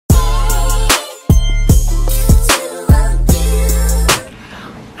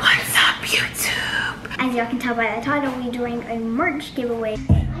y'all can tell by the title, we're doing a merch giveaway.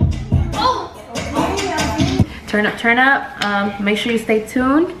 Turn up. Make sure you stay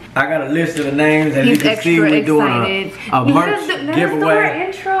tuned. I got a list of the names, and you can see we're doing a merch giveaway.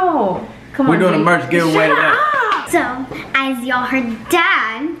 Intro. Come on, we're doing a merch giveaway today. So, as y'all heard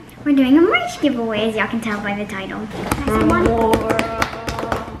Dad, we're doing a merch giveaway, as y'all can tell by the title.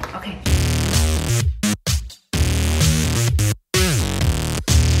 Okay.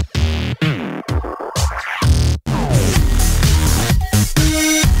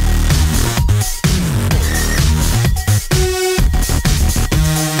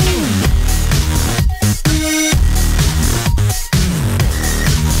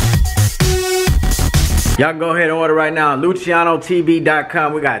 Y'all can go ahead and order right now on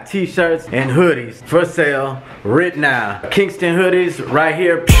Lucianotv.com. We got t-shirts and hoodies for sale right now. Kingston hoodies right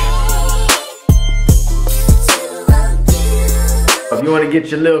here. If you want to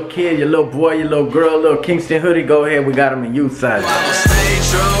get your little kid, your little boy, your little girl, little Kingston hoodie, go ahead. We got them in youth size.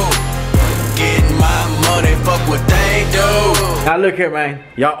 Now look here, man.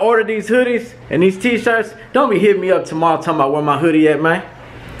 Y'all order these hoodies and these t-shirts. Don't be hitting me up tomorrow talking about where my hoodie at, man.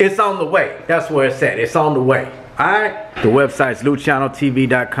 It's on the way. That's where it's at. It's on the way. Alright? The website's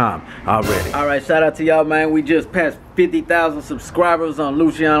Lucianotv.com already. Alright, shout out to y'all, man. We just passed 50,000 subscribers on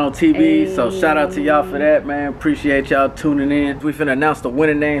Luciano TV. Hey. So shout out to y'all for that, man. Appreciate y'all tuning in. We finna announce the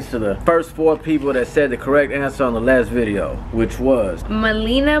winning names to the first 4 people that said the correct answer on the last video, which was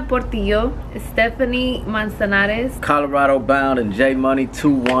Melina Portillo, Stephanie Manzanares, Colorado Bound, and J Money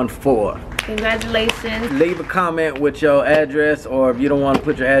 214. Congratulations. Leave a comment with your address, or if you don't want to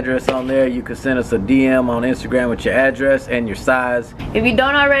put your address on there, you can send us a DM on Instagram with your address and your size. If you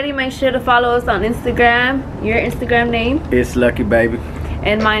don't already, make sure to follow us on Instagram. Your Instagram name? It's Lucky Baby.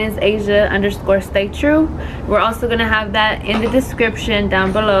 And mine is Asia_Stay True. We're also gonna have that in the description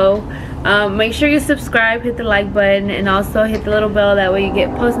down below. Make sure you subscribe, hit the like button, and also hit the little bell. That way you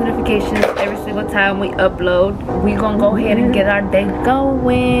get post notifications every single time we upload. We gonna go ahead and get our day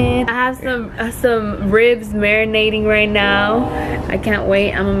going. I have some ribs marinating right now. I can't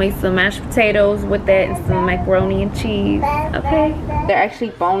wait. I'm gonna make some mashed potatoes with that and some macaroni and cheese. Okay. They're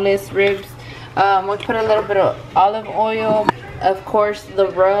actually boneless ribs. We'll put a little bit of olive oil. Of course, the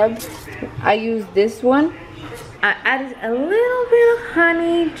rub. I use this one. I added a little bit of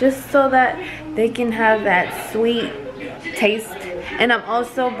honey just so that they can have that sweet taste. And I'm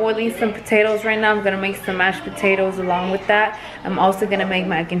also boiling some potatoes right now. I'm gonna make some mashed potatoes along with that. I'm also gonna make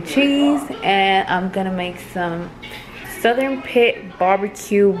mac and cheese, and I'm gonna make some Southern Pit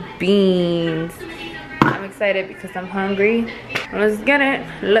barbecue beans. I'm excited because I'm hungry. Let's get it.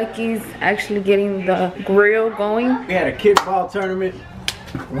 Lucky's actually getting the grill going. We had a kickball tournament.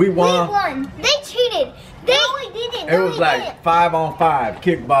 We won. We won. They cheated. No, we didn't. It was like 5-on-5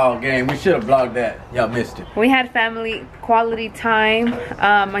 kickball game. We should have vlogged that. Y'all missed it. We had family quality time.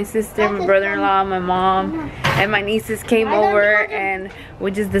 My sister, my brother-in-law, my mom, and my nieces came over, and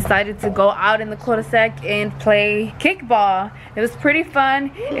we just decided to go out in the cul-de-sac and play kickball. It was pretty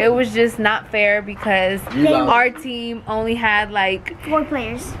fun. It was just not fair because our team only had like 4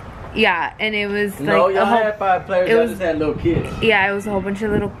 players. Yeah, and it was like no, y'all had 5 players. Y'all just had little kids. Yeah, it was a whole bunch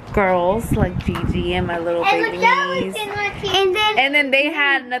of little girls like Gigi and my little baby niece. And then they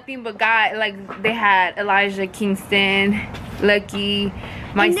had nothing but guys. Like they had Elijah, Kingston, Lucky,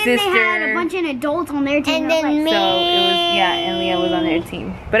 my sister. And then they had a bunch of adults on their team. And then me. So it was, yeah, and Leah was on their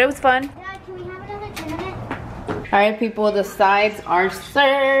team. But it was fun. Dad, can we have another tournament? Alright, people, the sides are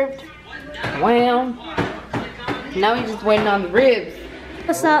served. Well, now we're just waiting on the ribs.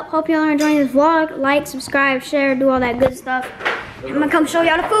 What's up? Hope y'all are enjoying this vlog. Like, subscribe, share, do all that good stuff. I'm gonna come show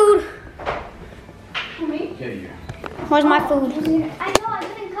y'all the food. Where's my food?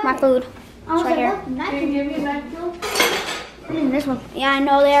 My food. It's right here. Can you give me that too? This one. Yeah, I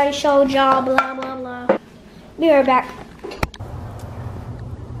know they already showed y'all. Blah blah blah. Be right back.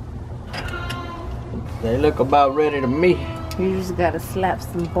 They look about ready to meet. You just gotta slap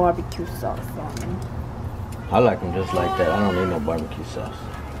some barbecue sauce on them. I like them just like that. I don't need no barbecue sauce.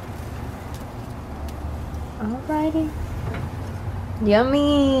 Alrighty.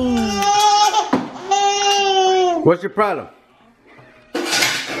 Yummy. What's your problem?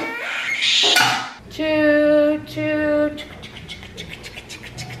 Choo choo.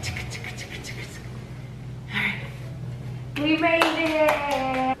 Alright. We made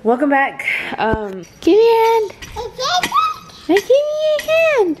it. Welcome back. Give me a hand. Give me a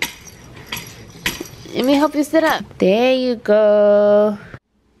hand. Let me help you sit up. There you go.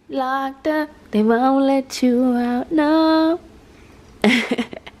 Locked up, they won't let you out, no. You're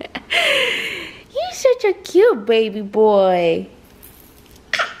such a cute baby boy.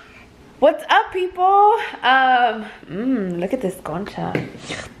 What's up, people? Look at this concha.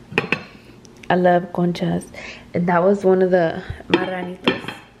 I love conchas. And that was one of the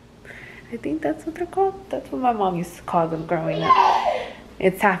marranitos. I think that's what they're called. That's what my mom used to call them growing up.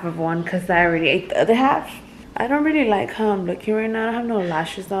 It's half of one because I already ate the other half. I don't really like how I'm looking right now. I have no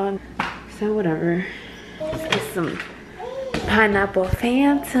lashes on. So whatever. Let's get some pineapple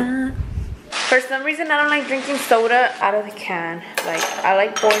Fanta. For some reason, I don't like drinking soda out of the can. Like, I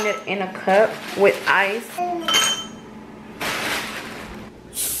like pouring it in a cup with ice.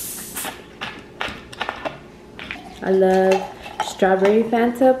 I love strawberry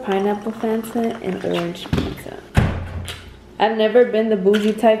Fanta, pineapple Fanta, and orange Fanta. I've never been the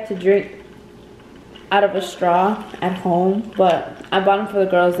bougie type to drink out of a straw at home, but I bought them for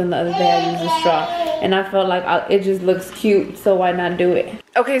the girls, and the other day I used a straw, and I felt like it just looks cute, so why not do it?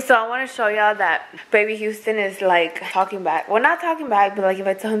 Okay, so I want to show y'all that baby Houston is like talking back. Well, not talking back, but like if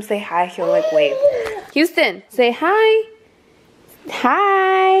I tell him say hi, he'll like wave. Houston, say hi.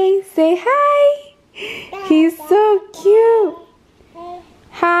 Hi, say hi. He's so cute.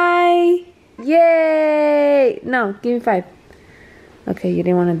 Hi. Yay. No, give me 5. Okay, you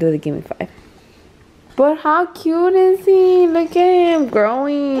didn't want to do the give me 5. But how cute is he? Look at him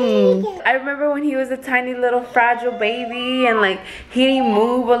growing. I remember when he was a tiny little fragile baby and like he didn't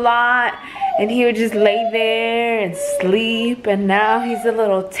move a lot and he would just lay there and sleep, and now he's a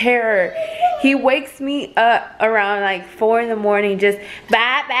little terror. He wakes me up around like 4 in the morning, just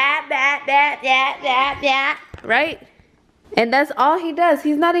bat, bat, bat, bat, bat, bat, bat, right? And that's all he does.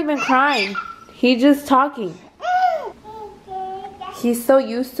 He's not even crying. He's just talking. He's so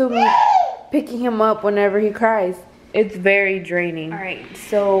used to me picking him up whenever he cries. It's very draining. All right,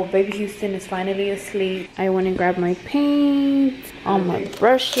 so baby Houston is finally asleep. I went and grabbed my paint, all my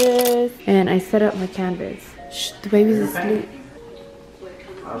brushes, and I set up my canvas. Shh, the baby's asleep.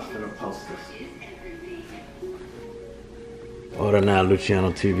 I was gonna post this. Order now,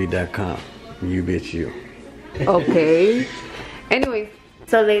 LucianoTV.com. You bitch you. Okay. Anyways,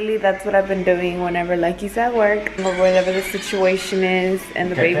 so lately that's what I've been doing whenever Lucky's at work or whatever the situation is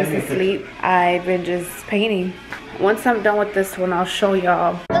and the baby's asleep. I've been just painting. Once I'm done with this one, I'll show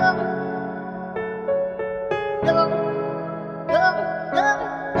y'all.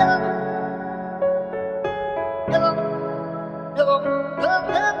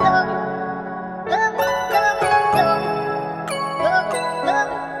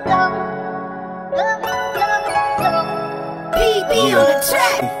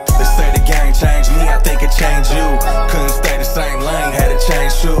 They say the game changed me, I think it changed you. Couldn't stay the same lane, had to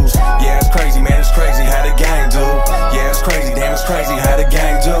change shoes. Yeah, it's crazy, man, it's crazy how the game do. Yeah, it's crazy, damn, it's crazy how the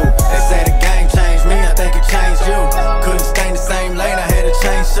game do. They say the game changed me, I think it changed you. Couldn't stay in the same lane, I had to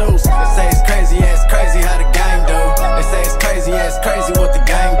change shoes. They say it's crazy, yeah, it's crazy how the game do. They say it's crazy, yeah, it's crazy what the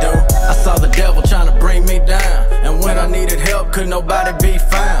game do. I saw the devil trying to bring me down, and when I needed help, could nobody be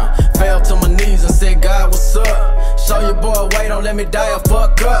found. Fell to my knees and said, God, what's up? Show your boy, wait, don't let me die or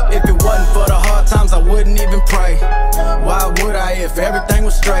fuck up. If it wasn't for the hard times, I wouldn't even pray. Why would I if everything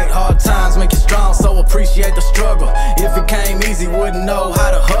was straight? Hard times make you strong, so appreciate the struggle. If it came easy, wouldn't know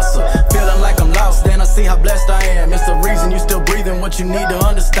how to hustle. Feeling like I'm lost, then I see how blessed I am. It's the reason you still breathing, what you need to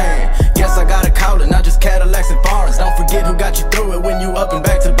understand. Guess I gotta call it, not just Cadillacs and foreigns. Don't forget who got you through it when you up and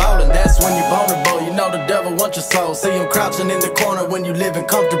back to ballin'. That's when you vulnerable, you know the devil wants your soul. See him crouching in the corner when you living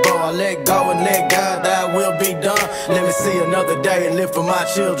comfortable. I let go and let God, thy will be done. Let me see another day and live for my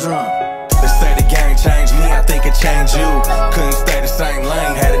children. They say the game changed me, I think it changed you. Couldn't stay the same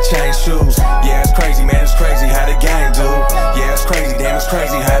lane, had to change shoes. Yeah, it's crazy, man, it's crazy how the game do. Yeah, it's crazy, damn, it's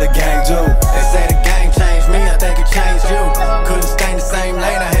crazy how the game do. They say the game changed me, I think it changed you. Couldn't stay in the same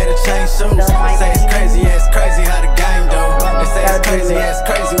lane, I had to change shoes. They say it's crazy, yeah, it's crazy how the game do. They say it's crazy, yeah, it's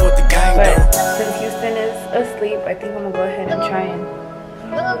crazy what the game do. Since Houston is asleep, I think I'm gonna go ahead and try and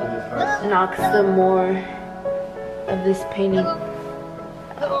knock some more of this painting out.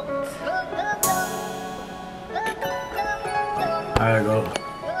 I gotta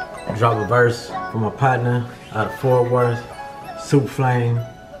go drop a verse for my partner out of Fort Worth, Super Flame,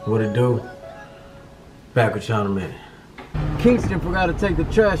 what it do? Back with y'all in a minute. Kingston forgot to take the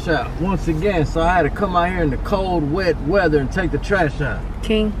trash out once again, so I had to come out here in the cold, wet weather and take the trash out.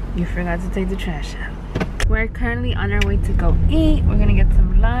 King, you forgot to take the trash out. We're currently on our way to go eat. We're gonna get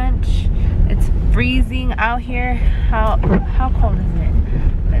some lunch. It's freezing out here. How cold is it?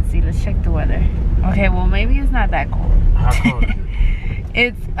 Let's see, let's check the weather. Okay, well maybe it's not that cold. How cold is it?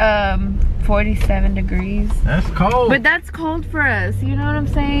 It's 47 degrees. That's cold. But that's cold for us, you know what I'm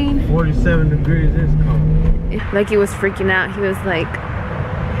saying? 47 degrees is cold. Like he was freaking out. He was like,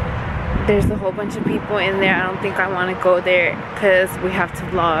 there's a whole bunch of people in there. I don't think I want to go there because we have to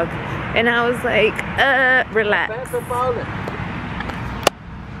vlog. And I was like, relax. Pants are falling.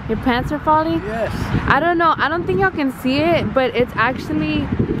 Your pants are falling? Yes. I don't know. I don't think y'all can see it, but it's actually,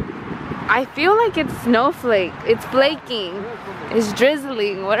 I feel like it's snowflake. It's flaking. It's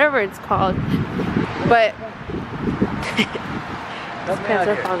drizzling, whatever it's called. But his pants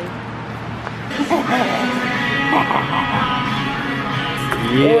are falling.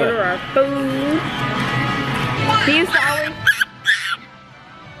 Yeah. Order our food. He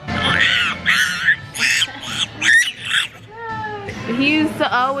used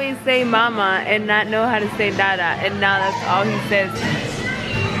to always say mama and not know how to say dada, and now that's all he says.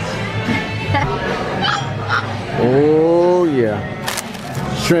 Oh yeah.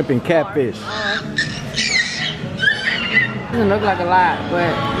 Shrimp and catfish. Doesn't look like a lot,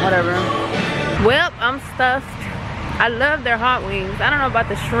 but whatever. Well, I'm stuffed. I love their hot wings. I don't know about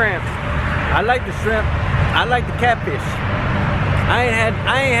the shrimp. I like the shrimp. I like the catfish. I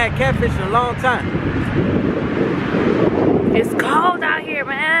ain't had catfish in a long time. It's cold out here,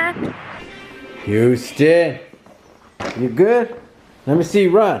 man. Houston, you good? Let me see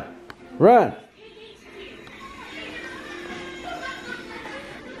you run. Run.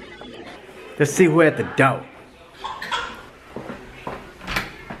 Let's see who at the door.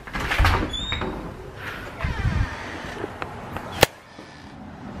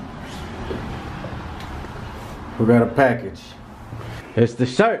 We got a package. It's the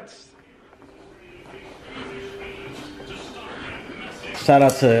shirts. Shout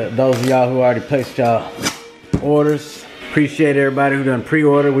out to those of y'all who already placed y'all orders. Appreciate everybody who done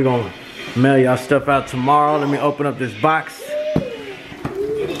pre-order. We're gonna mail y'all stuff out tomorrow. Let me open up this box.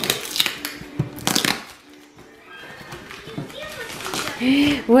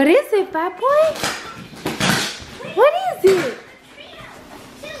 What is it, fat boy? What is it?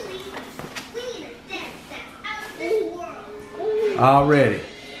 Already.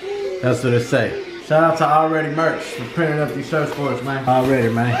 That's what it say. Shout out to Already Merch for printing up these shirts for us, man. Already,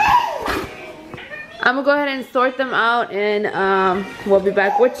 man. I'm gonna go ahead and sort them out, and we'll be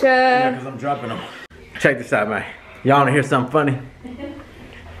back with ya. Yeah, because I'm dropping them. Check this out, man. Y'all wanna hear something funny?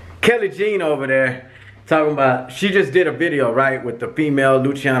 Kelly Jean over there talking about, she just did a video, right, with the female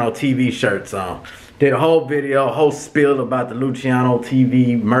Luciano TV shirts on. Did a whole video, a whole spiel about the Luciano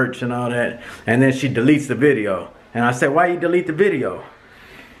TV merch and all that. And then she deletes the video. And I said, why you delete the video?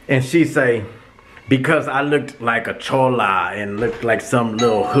 And she say, because I looked like a chola and looked like some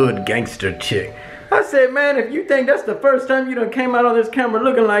little hood gangster chick. I said, man, if you think that's the first time you done came out on this camera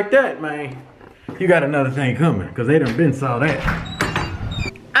looking like that, man, you got another thing coming, because they done been saw that.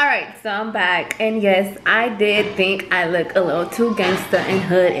 Alright, so I'm back, and yes, I did think I look a little too gangsta and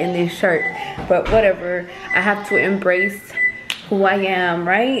hood in this shirt, but whatever. I have to embrace who I am,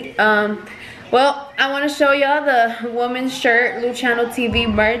 right? Well, I want to show y'all the woman's shirt, Luciano TV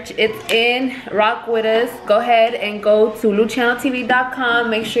merch. It's in. Rock with us. Go ahead and go to lucianotv.com.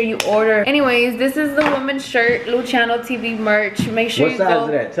 Make sure you order. Anyways, this is the woman's shirt, Luciano TV merch. Make sure you go. What size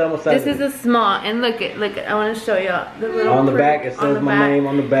is that? Tell me what size. This is a small. And look it. I want to show y'all the little on the print back. It says my name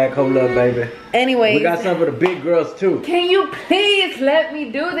on the back. Hold up, baby. Anyways, we got some for the big girls too. Can you please let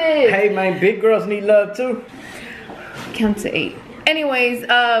me do this? Hey man, big girls need love too. Count to 8. Anyways,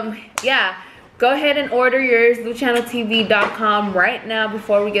 yeah. Go ahead and order yours, lucianotv.com right now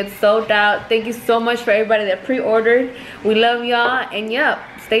before we get sold out. Thank you so much for everybody that pre-ordered. We love y'all, and yep,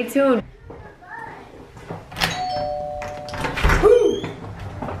 stay tuned.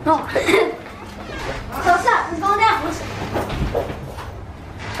 Oh. What's up? It's going down. Listen.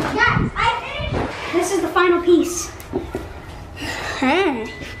 Guys, I finished. This is the final piece. And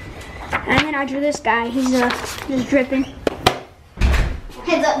then I drew this guy. He's just dripping.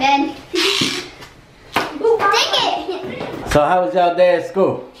 Heads up, man. Ooh, dang it! So how was y'all day at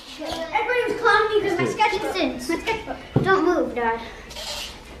school? Everybody was clowning me because my sketchbook. Don't move, Dad.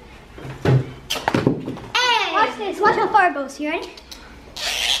 Hey! Watch this. Watch how far it goes. You ready?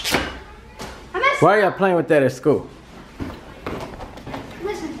 Why are y'all playing with that at school?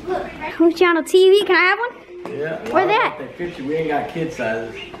 Listen, look. Luciano TV. Can I have one? Yeah. Where's that? We ain't got kid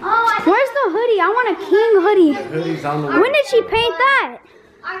sizes. Oh, where's the hoodie? I want a king hoodie. The hoodie's on the way. When did she paint that?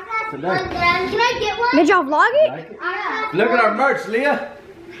 Today. Can I get one? Did y'all vlog it? Like it? Look at our merch, Leah.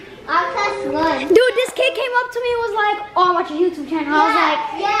 I'll test one. Dude, this kid came up to me and was like, oh, I watch your YouTube channel. I was like,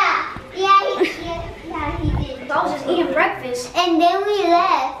 yeah, he did. I was just eating breakfast. And then we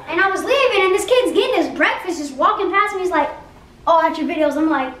left. And I was leaving, and this kid's getting his breakfast, just walking past me. He's like, oh, I watch your videos. I'm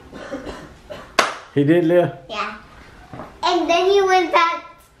like, he did, Leah? Yeah. And then he went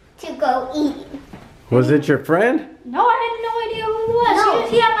back to go eat. Was it your friend? no, I had no idea who he was. No.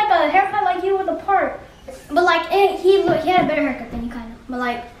 He had like a haircut like you with a part. But like, he had a better haircut than you kind of. But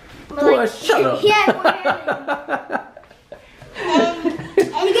like, Boy, shut up. Yeah,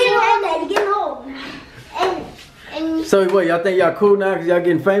 and you're getting old, man. You're getting old. And So what, y'all think y'all cool now because y'all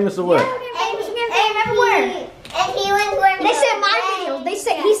getting famous or what? Everywhere. And he was wearing. They said my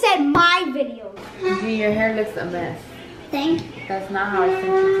videos. He said my videos. Gee, your hair looks a mess. Thank. That's not how I sent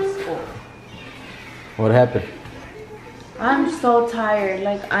you to school. What happened? I'm so tired.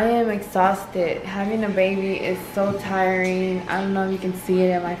 Like, I am exhausted. Having a baby is so tiring. I don't know if you can see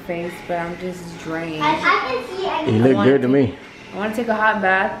it in my face, but I'm just drained. I can see. You look good to me. I want to take a hot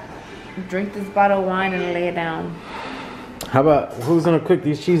bath, drink this bottle of wine, and lay it down. How about, who's gonna cook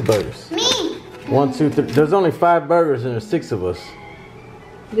these cheeseburgers? Me. 1, 2, 3. There's only 5 burgers and there's 6 of us.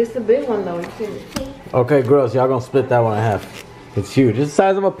 This is a big one, though, too. Okay, girls, y'all gonna split that one in half. It's huge. It's the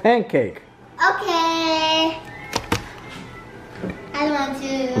size of a pancake. Okay. I want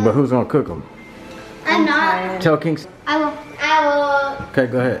to. But who's gonna cook them? I'm not. Tell Kings. I will. Okay,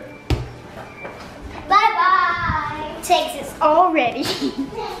 go ahead. Bye bye. Texas already.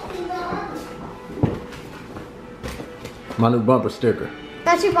 My new bumper sticker.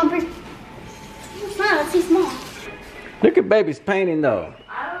 That's your bumper. It's not. It's too small. Look at baby's painting though.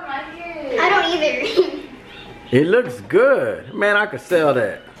 I don't like it. I don't either. It looks good. Man, I could sell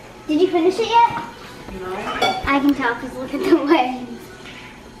that. Did you finish it yet? No. I can tell because look at the way.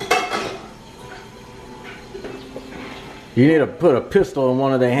 You need to put a pistol in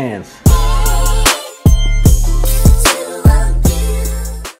one of their hands.